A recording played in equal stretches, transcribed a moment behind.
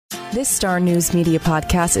This StarNews Media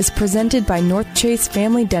Podcast is presented by North Chase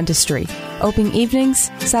Family Dentistry. Open evenings,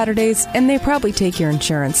 Saturdays, and they probably take your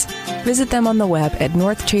insurance. Visit them on the web at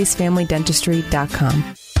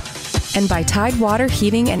northchasefamilydentistry.com. And by Tidewater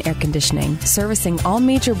Heating and Air Conditioning, servicing all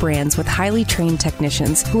major brands with highly trained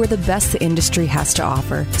technicians who are the best the industry has to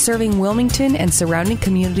offer, serving Wilmington and surrounding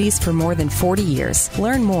communities for more than 40 years.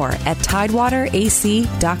 Learn more at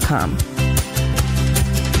tidewaterac.com.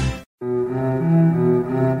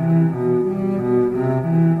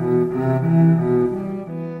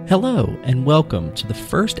 Hello, and welcome to the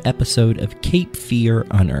first episode of Cape Fear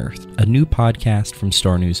Unearthed, a new podcast from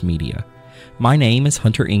StarNews Media. My name is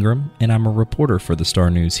Hunter Ingram, and I'm a reporter for the Star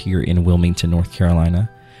News here in Wilmington, North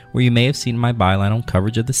Carolina, where you may have seen my byline on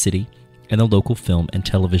coverage of the city and the local film and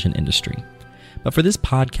television industry. But for this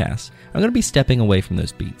podcast, I'm going to be stepping away from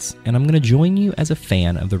those beats, and I'm going to join you as a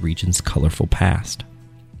fan of the region's colorful past.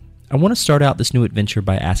 I want to start out this new adventure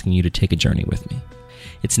by asking you to take a journey with me.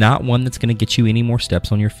 It's not one that's going to get you any more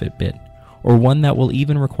steps on your Fitbit, or one that will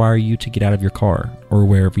even require you to get out of your car, or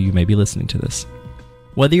wherever you may be listening to this.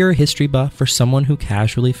 Whether you're a history buff or someone who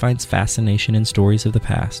casually finds fascination in stories of the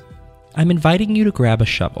past, I'm inviting you to grab a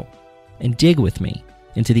shovel and dig with me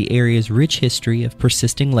into the area's rich history of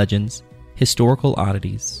persisting legends, historical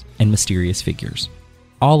oddities, and mysterious figures,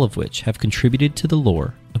 all of which have contributed to the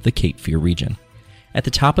lore of the Cape Fear region. At the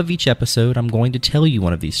top of each episode, I'm going to tell you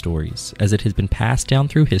one of these stories as it has been passed down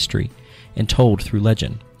through history and told through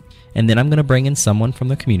legend. And then I'm going to bring in someone from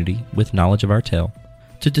the community with knowledge of our tale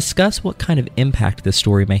to discuss what kind of impact this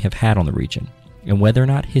story may have had on the region and whether or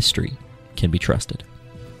not history can be trusted.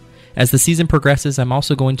 As the season progresses, I'm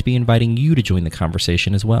also going to be inviting you to join the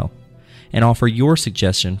conversation as well and offer your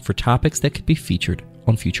suggestion for topics that could be featured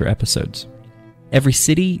on future episodes. Every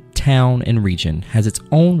city, town, and region has its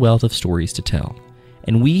own wealth of stories to tell.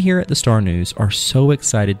 And we here at the Star News are so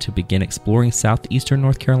excited to begin exploring Southeastern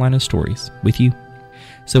North Carolina stories with you.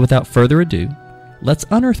 So without further ado, let's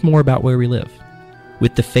unearth more about where we live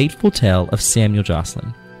with the fateful tale of Samuel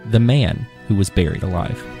Jocelyn, the man who was buried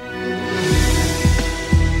alive.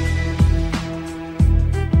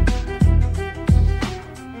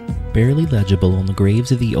 Barely legible on the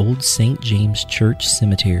graves of the old St. James Church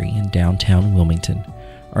Cemetery in downtown Wilmington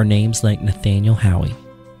are names like Nathaniel Howey,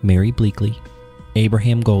 Mary Bleakley,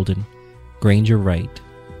 Abraham Golden, Granger Wright,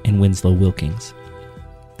 and Winslow Wilkins.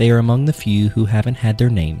 They are among the few who haven't had their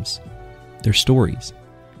names, their stories,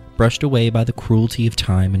 brushed away by the cruelty of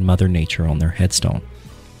time and Mother Nature on their headstone,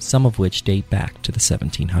 some of which date back to the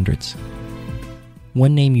 1700s.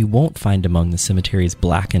 One name you won't find among the cemetery's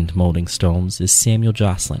blackened molding stones is Samuel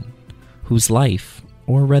Jocelyn, whose life,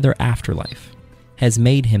 or rather afterlife, has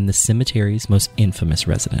made him the cemetery's most infamous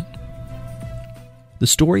resident. The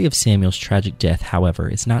story of Samuel's tragic death, however,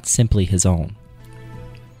 is not simply his own.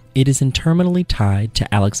 It is interminably tied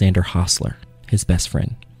to Alexander Hostler, his best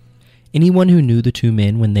friend. Anyone who knew the two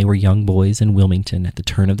men when they were young boys in Wilmington at the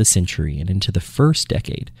turn of the century and into the first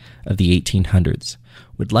decade of the 1800s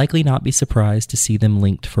would likely not be surprised to see them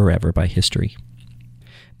linked forever by history.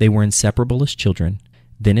 They were inseparable as children,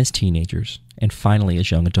 then as teenagers, and finally as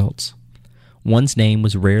young adults. One's name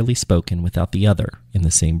was rarely spoken without the other in the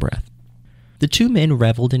same breath. The two men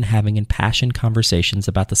reveled in having impassioned conversations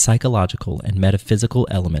about the psychological and metaphysical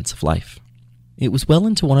elements of life. It was well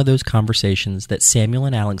into one of those conversations that Samuel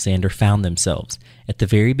and Alexander found themselves at the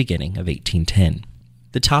very beginning of 1810.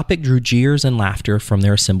 The topic drew jeers and laughter from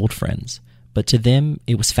their assembled friends, but to them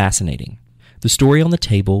it was fascinating. The story on the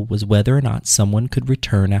table was whether or not someone could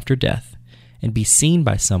return after death and be seen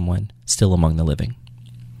by someone still among the living.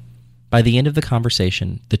 By the end of the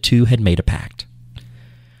conversation, the two had made a pact.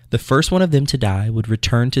 The first one of them to die would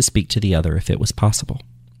return to speak to the other if it was possible.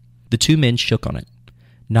 The two men shook on it,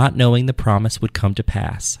 not knowing the promise would come to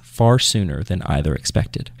pass far sooner than either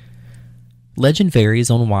expected. Legend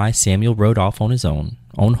varies on why Samuel rode off on his own,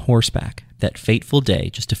 on horseback, that fateful day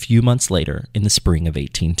just a few months later in the spring of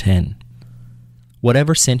 1810.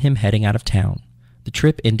 Whatever sent him heading out of town, the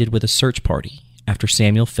trip ended with a search party after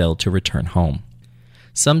Samuel failed to return home.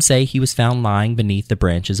 Some say he was found lying beneath the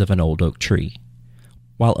branches of an old oak tree,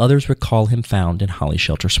 while others recall him found in Holly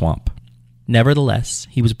Shelter Swamp. Nevertheless,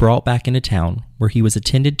 he was brought back into town where he was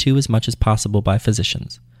attended to as much as possible by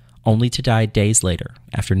physicians, only to die days later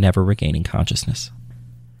after never regaining consciousness.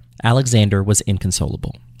 Alexander was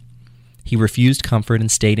inconsolable. He refused comfort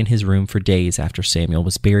and stayed in his room for days after Samuel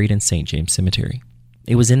was buried in St. James Cemetery.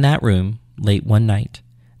 It was in that room, late one night,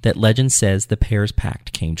 that legend says the pair's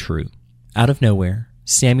pact came true. Out of nowhere,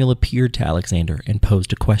 Samuel appeared to Alexander and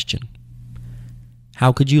posed a question.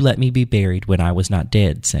 "How could you let me be buried when I was not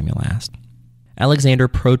dead?" Samuel asked. Alexander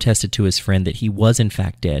protested to his friend that he was in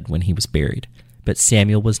fact dead when he was buried, but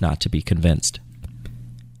Samuel was not to be convinced.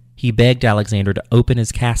 He begged Alexander to open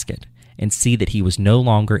his casket and see that he was no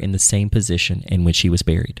longer in the same position in which he was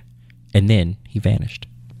buried, and then he vanished.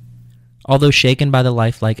 Although shaken by the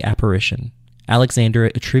lifelike apparition, Alexander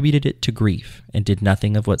attributed it to grief and did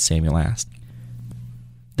nothing of what Samuel asked.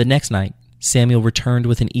 The next night, Samuel returned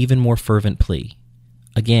with an even more fervent plea.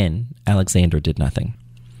 Again, Alexander did nothing.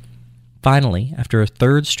 Finally, after a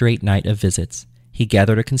third straight night of visits, he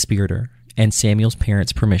gathered a conspirator and Samuel's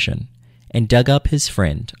parents' permission and dug up his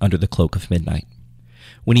friend under the cloak of midnight.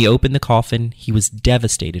 When he opened the coffin, he was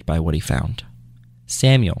devastated by what he found.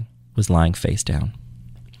 Samuel was lying face down.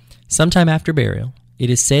 Sometime after burial,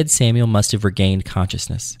 it is said Samuel must have regained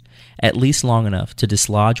consciousness, at least long enough to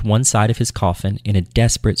dislodge one side of his coffin in a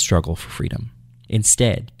desperate struggle for freedom.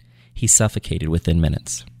 Instead, he suffocated within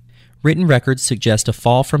minutes. Written records suggest a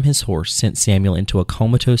fall from his horse sent Samuel into a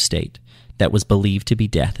comatose state that was believed to be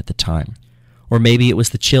death at the time. Or maybe it was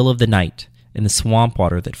the chill of the night and the swamp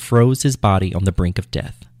water that froze his body on the brink of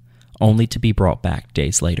death, only to be brought back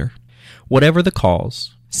days later. Whatever the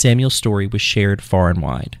cause, Samuel's story was shared far and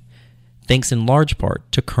wide, thanks in large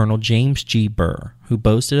part to Colonel James G. Burr, who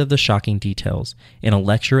boasted of the shocking details in a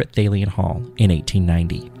lecture at Thalian Hall in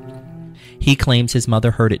 1890. He claims his mother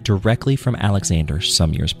heard it directly from Alexander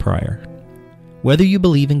some years prior. Whether you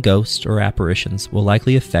believe in ghosts or apparitions will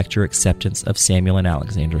likely affect your acceptance of Samuel and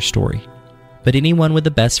Alexander's story. But anyone with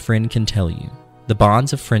a best friend can tell you, the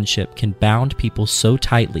bonds of friendship can bound people so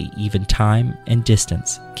tightly even time and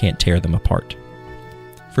distance can't tear them apart.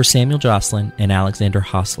 For Samuel Jocelyn and Alexander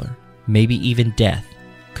Hostler, maybe even death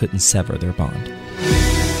couldn't sever their bond.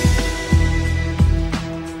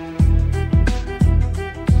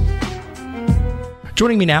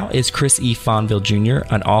 Joining me now is Chris E. Fonvielle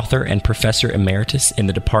Jr., an author and professor emeritus in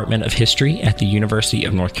the Department of History at the University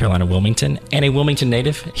of North Carolina, Wilmington, and a Wilmington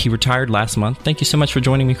native. He retired last month. Thank you so much for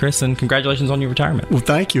joining me, Chris, and congratulations on your retirement. Well,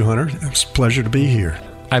 thank you, Hunter. It's a pleasure to be here.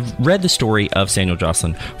 I've read the story of Samuel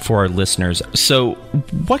Jocelyn for our listeners. So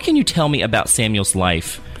what can you tell me about Samuel's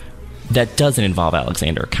life that doesn't involve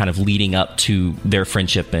Alexander, kind of leading up to their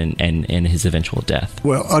friendship and his eventual death?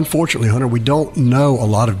 Well, unfortunately, Hunter, we don't know a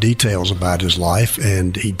lot of details about his life,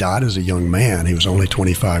 and he died as a young man. He was only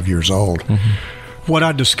 25 years old. Mm-hmm. What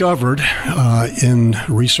I discovered in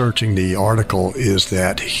researching the article is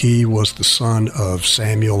that he was the son of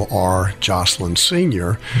Samuel R. Jocelyn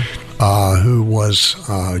Sr., who was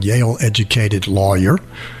a Yale-educated lawyer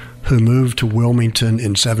who moved to Wilmington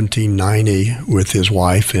in 1790 with his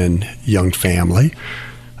wife and young family.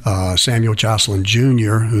 Samuel Jocelyn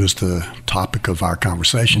Jr., who's the topic of our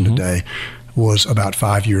conversation today, was about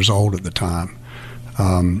 5 years old at the time.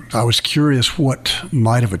 I was curious what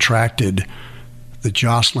might have attracted the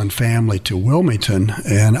Jocelyn family to Wilmington,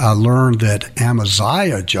 and I learned that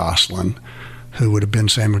Amaziah Jocelyn, who would have been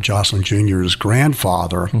Samuel Jocelyn Jr.'s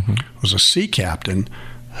grandfather, was a sea captain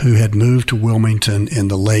who had moved to Wilmington in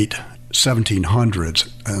the late 1700s.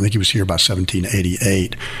 I think he was here by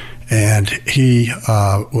 1788. And he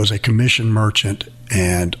was a commission merchant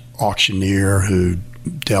and auctioneer who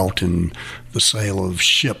dealt in the sale of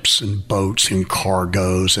ships and boats and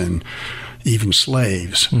cargoes and even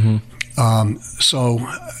slaves. So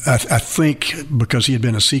I think because he had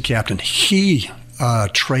been a sea captain, he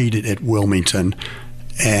traded at Wilmington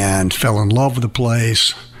and fell in love with the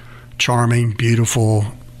place. Charming, beautiful,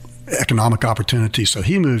 economic opportunity. So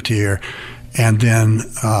he moved here and then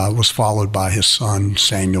was followed by his son,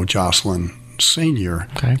 Samuel Jocelyn Sr.,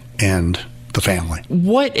 and the family.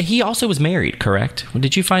 He also was married, correct?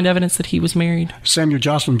 Did you find evidence that he was married? Samuel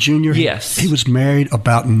Jocelyn Jr.? Yes. He was married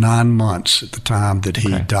about 9 months at the time that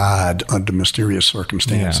he died under mysterious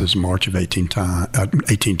circumstances, March of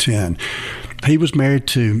 1810. He was married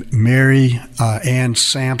to Mary Ann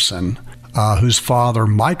Sampson, whose father,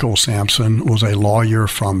 Michael Sampson, was a lawyer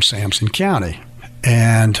from Sampson County.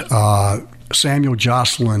 And Samuel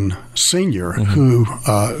Jocelyn Sr., who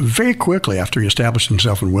very quickly after he established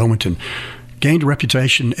himself in Wilmington, gained a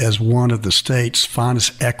reputation as one of the state's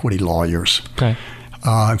finest equity lawyers.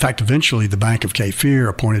 In fact, eventually the Bank of Cape Fear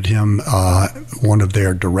appointed him one of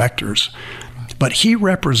their directors. But he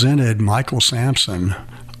represented Michael Sampson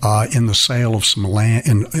in the sale of some land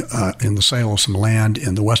in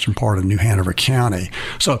the western part of New Hanover County.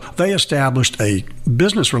 So they established a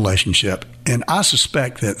business relationship, and I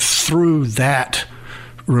suspect that through that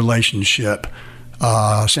relationship,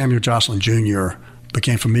 Samuel Jocelyn Jr.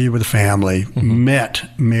 became familiar with the family, met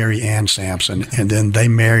Mary Ann Sampson, and then they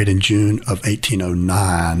married in June of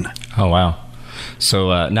 1809. Oh, wow.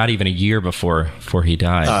 So not even a year before he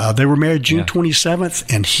died. They were married June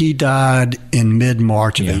 27th, and he died in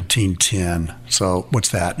mid-March of 1810. So what's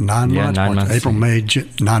that? 9 months? 9 months. April, May, June,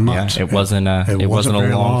 9 months. Yeah, it wasn't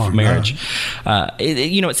a long marriage. No.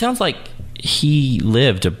 It sounds like he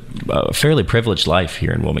lived a fairly privileged life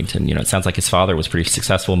here in Wilmington. It sounds like his father was pretty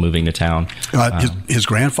successful moving to town. His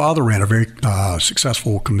grandfather ran a very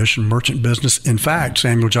successful commission merchant business. In fact,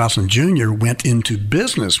 Samuel Johnson Jr. went into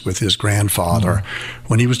business with his grandfather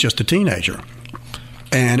when he was just a teenager.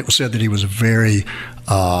 And it was said that he was a very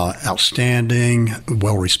outstanding,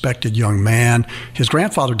 well-respected young man. His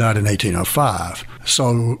grandfather died in 1805.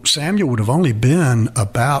 So Samuel would have only been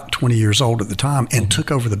about 20 years old at the time and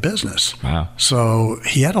took over the business. Wow. So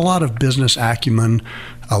he had a lot of business acumen,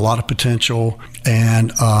 a lot of potential,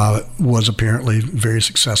 and was apparently very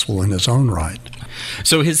successful in his own right.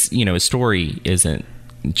 So his story isn't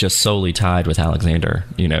just solely tied with Alexander,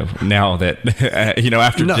 now that,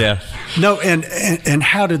 after death. No, and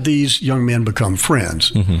how did these young men become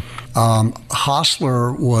friends?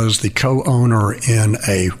 Hostler was the co-owner in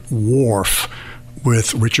a wharf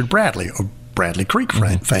with Richard Bradley, of Bradley Creek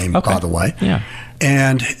fame, by the way. Yeah.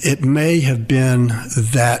 And it may have been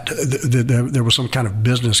that there was some kind of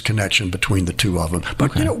business connection between the two of them.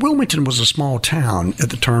 But, Wilmington was a small town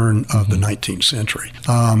at the turn of the 19th century.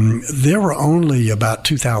 There were only about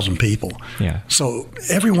 2,000 people. Yeah. So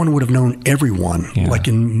everyone would have known everyone, like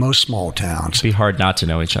in most small towns. It'd be hard not to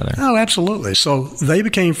know each other. Oh, absolutely. So they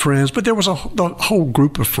became friends, but there was a whole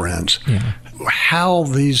group of friends. Yeah. How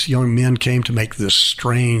these young men came to make this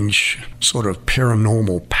strange sort of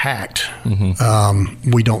paranormal pact,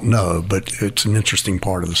 we don't know, but it's an interesting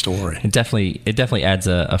part of the story. It definitely adds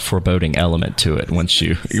a foreboding element to it once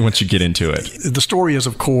you get into it. The story is,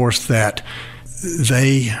 of course, that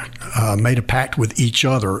they made a pact with each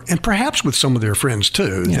other, and perhaps with some of their friends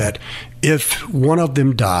too, that if one of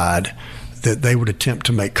them died, that they would attempt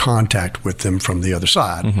to make contact with them from the other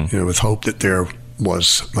side, with hope that there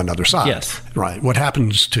was another side. Yes. Right. What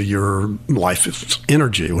happens to your life's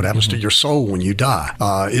energy? What happens to your soul when you die?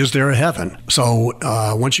 Is there a heaven? So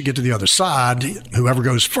once you get to the other side, whoever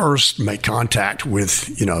goes first make contact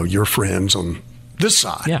with, your friends on this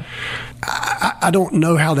side. Yeah. I don't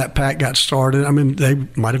know how that pact got started. I mean, they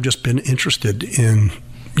might have just been interested in,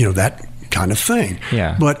 that kind of thing.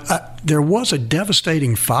 Yeah. But there was a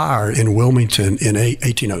devastating fire in Wilmington in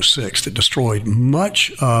 1806 that destroyed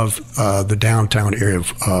much of the downtown area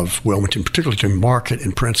of Wilmington, particularly to Market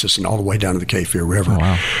and Princess and all the way down to the Cape Fear River. Oh,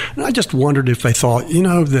 wow. And I just wondered if they thought,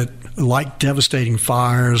 that like devastating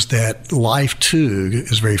fires, that life too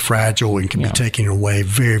is very fragile and can be taken away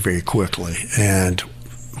very, very quickly. And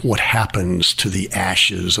what happens to the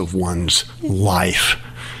ashes of one's life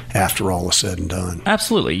after all is said and done.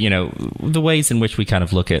 Absolutely. The ways in which we kind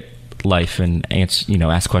of look at life and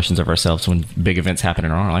ask questions of ourselves when big events happen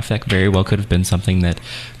in our life, that very well could have been something that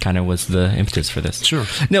kind of was the impetus for this. Sure.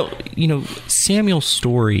 No, Samuel's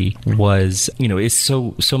story was, is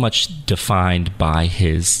so much defined by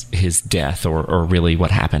his death or really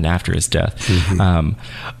what happened after his death.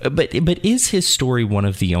 But is his story one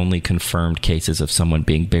of the only confirmed cases of someone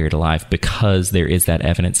being buried alive because there is that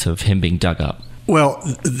evidence of him being dug up? Well,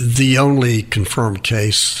 the only confirmed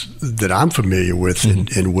case that I'm familiar with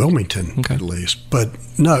in Wilmington, at least. But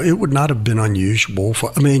no, it would not have been unusual.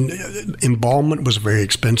 Embalmment was a very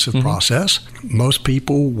expensive process. Most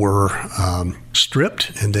people were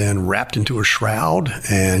stripped and then wrapped into a shroud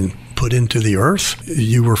and put into the earth.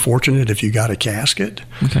 You were fortunate if you got a casket.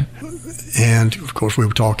 Okay. And, of course, we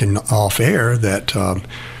were talking off air that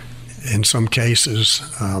in some cases,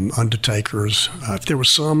 undertakers, if there was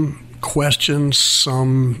some questions,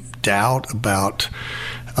 some doubt about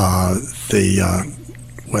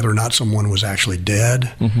whether or not someone was actually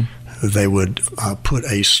dead, they would put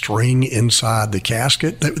a string inside the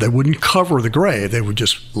casket. They wouldn't cover the grave. They would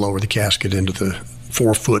just lower the casket into the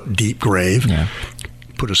 4-foot deep grave,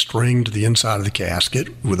 put a string to the inside of the casket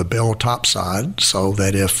with a bell topside so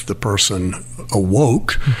that if the person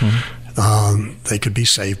awoke, they could be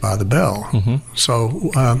saved by the bell. So,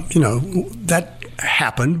 that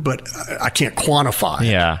happened, but I can't quantify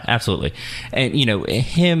it. Yeah, absolutely.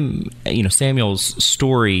 And, Samuel's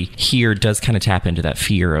story here does kind of tap into that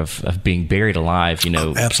fear of being buried alive,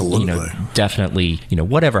 Absolutely. Definitely,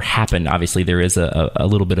 whatever happened, obviously there is a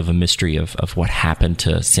little bit of a mystery of what happened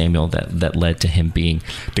to Samuel that led to him being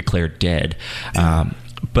declared dead.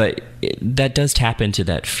 But that does tap into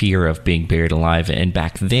that fear of being buried alive. And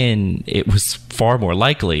back then, it was far more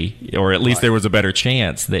likely, or at least there was a better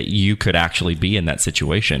chance that you could actually be in that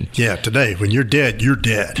situation. Yeah, today, when you're dead, you're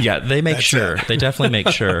dead. Yeah, they make sure. They definitely make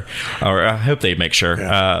sure, or I hope they make sure.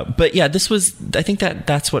 Yeah. But yeah, I think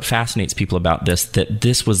that's what fascinates people about this, that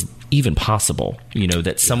this was even possible,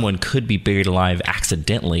 that someone could be buried alive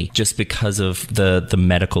accidentally just because of the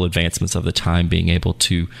medical advancements of the time, being able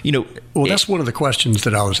to, Well, that's one of the questions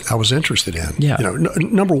that I was interested in. Yeah.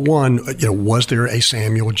 Number one, was there a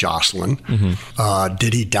Samuel Jocelyn? Mm-hmm.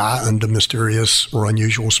 Did he die under mysterious or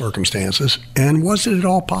unusual circumstances? And was it at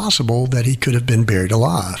all possible that he could have been buried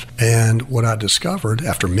alive? And what I discovered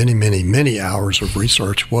after many, many, many hours of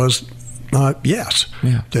research was yes,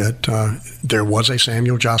 that there was a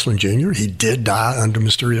Samuel Jocelyn Jr. He did die under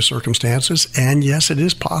mysterious circumstances, and yes, it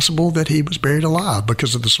is possible that he was buried alive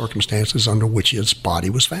because of the circumstances under which his body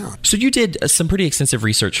was found. So you did some pretty extensive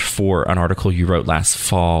research for an article you wrote last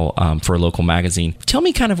fall for a local magazine. Tell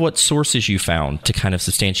me kind of what sources you found to kind of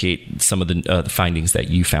substantiate some of the findings that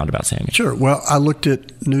you found about Samuel. Sure. Well, I looked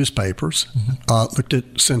at newspapers, looked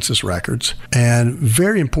at census records, and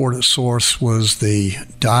very important source was the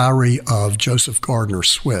diary of Joseph Gardner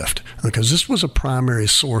Swift, because this was a primary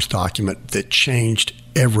source document that changed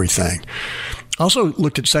everything. I also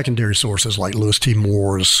looked at secondary sources like Lewis T.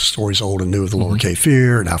 Moore's Stories Old and New of the Lower Cape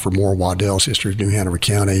Fear, and Alfred Moore Waddell's History of New Hanover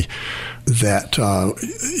County, that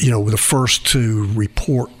were the first to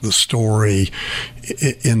report the story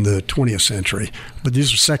in the 20th century. But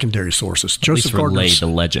these are secondary sources. Joseph Gardner relayed the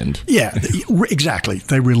legend. Yeah, exactly.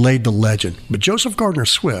 They relayed the legend. But Joseph Gardner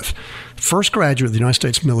Swift, first graduate of the United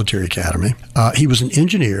States Military Academy, he was an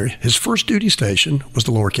engineer. His first duty station was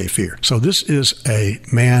the Lower Cape Fear. So this is a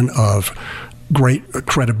man of great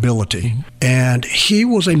credibility. And he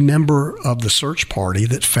was a member of the search party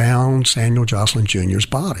that found Samuel Jocelyn Jr.'s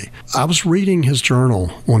body. I was reading his journal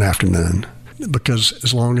one afternoon, because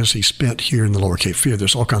as long as he spent here in the Lower Cape Fear,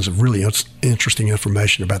 there's all kinds of really interesting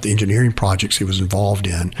information about the engineering projects he was involved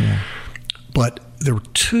in. Yeah. But there were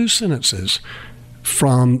two sentences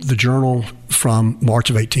from the journal from March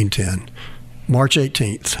of 1810. March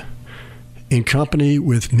 18th. In company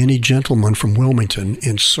with many gentlemen from Wilmington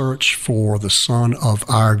in search for the son of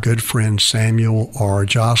our good friend Samuel R.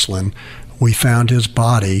 Jocelyn, we found his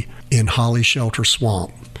body in Holly Shelter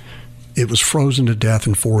Swamp. It was frozen to death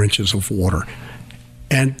in 4 inches of water.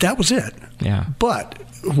 And that was it. Yeah. But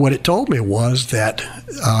what it told me was that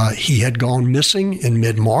he had gone missing in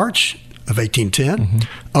mid-March of 1810.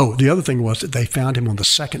 Oh, the other thing was that they found him on the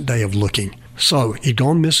second day of looking. So he'd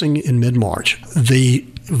gone missing in mid-March. The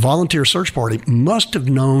volunteer search party must have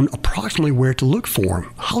known approximately where to look for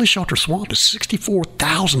him. Holly Shelter Swamp is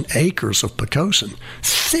 64,000 acres of Poquoson,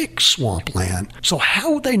 thick swampland. So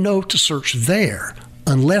how would they know to search there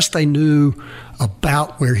unless they knew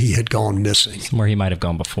about where he had gone missing? Somewhere he might have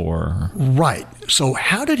gone before. Right. So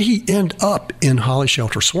how did he end up in Holly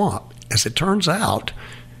Shelter Swamp? As it turns out,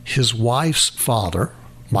 his wife's father,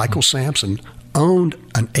 Michael Sampson, owned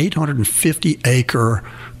an 850-acre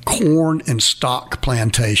corn and stock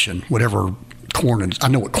plantation, whatever corn is. I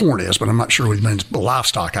know what corn is, but I'm not sure what it means.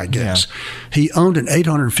 Livestock, I guess. Yeah. He owned an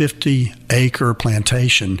 850-acre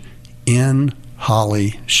plantation in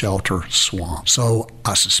Holly Shelter Swamp. So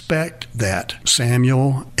I suspect that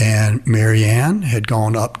Samuel and Mary Ann had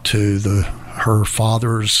gone up to her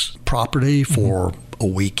father's property for a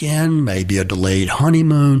weekend, maybe a delayed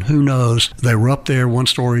honeymoon, who knows. They were up there. One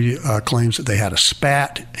story claims that they had a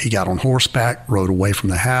spat. He got on horseback, rode away from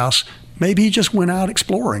the house. Maybe he just went out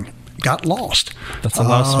exploring, got lost. That's a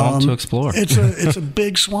lot of swamp to explore. It's a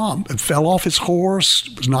big swamp. It fell off his horse,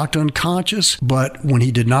 was knocked unconscious, but when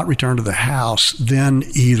he did not return to the house, then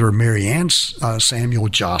either Mary Ann Samuel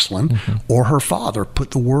Jocelyn or her father put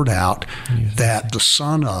the word out that the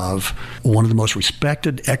son of one of the most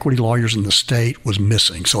respected equity lawyers in the state was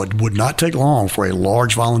missing. So it would not take long for a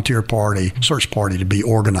large volunteer search party to be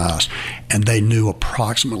organized, and they knew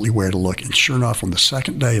approximately where to look. And sure enough, on the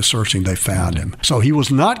second day of searching, they found him. So he was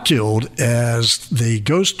not killed, as the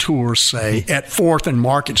ghost tours say, at 4th and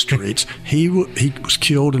Market Streets. He was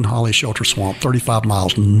killed in Holly Shelter Swamp, 35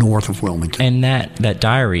 miles north of Wilmington. And that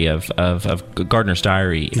diary of Gardner's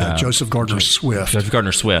diary, Joseph Gardner Swift. Joseph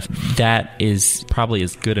Gardner Swift. That is probably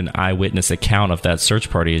as good an eyewitness account of that search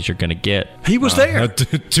party as you're going to get. He was there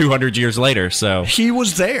 200 years later. So he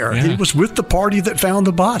was there. Yeah. He was with the party that found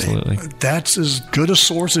the body. Absolutely. That's as good a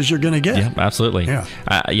source as you're going to get. Yeah, absolutely. Yeah,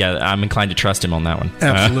 I'm inclined to trust him on that one.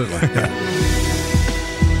 Absolutely.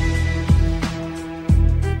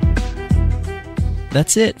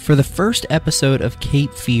 that's it for the first episode of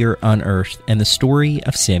Cape Fear Unearthed and the story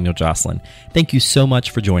of Samuel Jocelyn. Thank you so much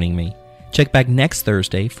for joining me. Check back next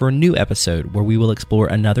Thursday for a new episode where we will explore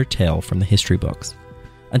another tale from the history books.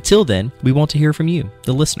 Until then, we want to hear from you,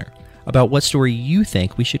 the listener, about what story you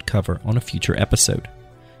think we should cover on a future episode.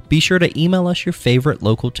 Be sure to email us your favorite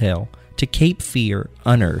local tale to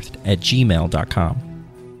capefearunearthed@gmail.com.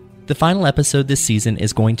 The final episode this season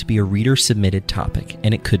is going to be a reader-submitted topic,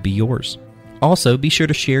 and it could be yours. Also, be sure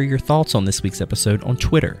to share your thoughts on this week's episode on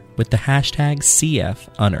Twitter with the hashtag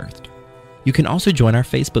CFUnearthed. You can also join our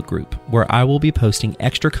Facebook group, where I will be posting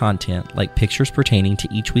extra content like pictures pertaining to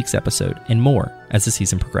each week's episode and more as the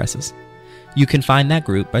season progresses. You can find that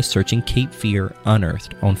group by searching Cape Fear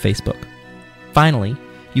Unearthed on Facebook. Finally,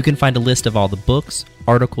 you can find a list of all the books,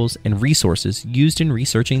 articles, and resources used in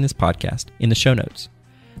researching this podcast in the show notes.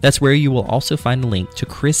 That's where you will also find a link to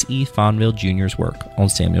Chris E. Fonvielle Jr.'s work on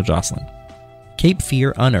Samuel Jocelyn. Cape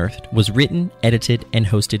Fear Unearthed was written, edited, and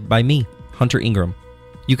hosted by me, Hunter Ingram.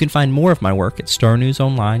 You can find more of my work at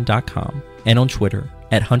StarNewsOnline.com and on Twitter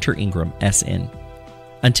at Hunter Ingram SN.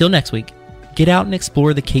 Until next week, get out and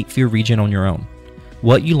explore the Cape Fear region on your own.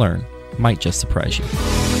 What you learn might just surprise you.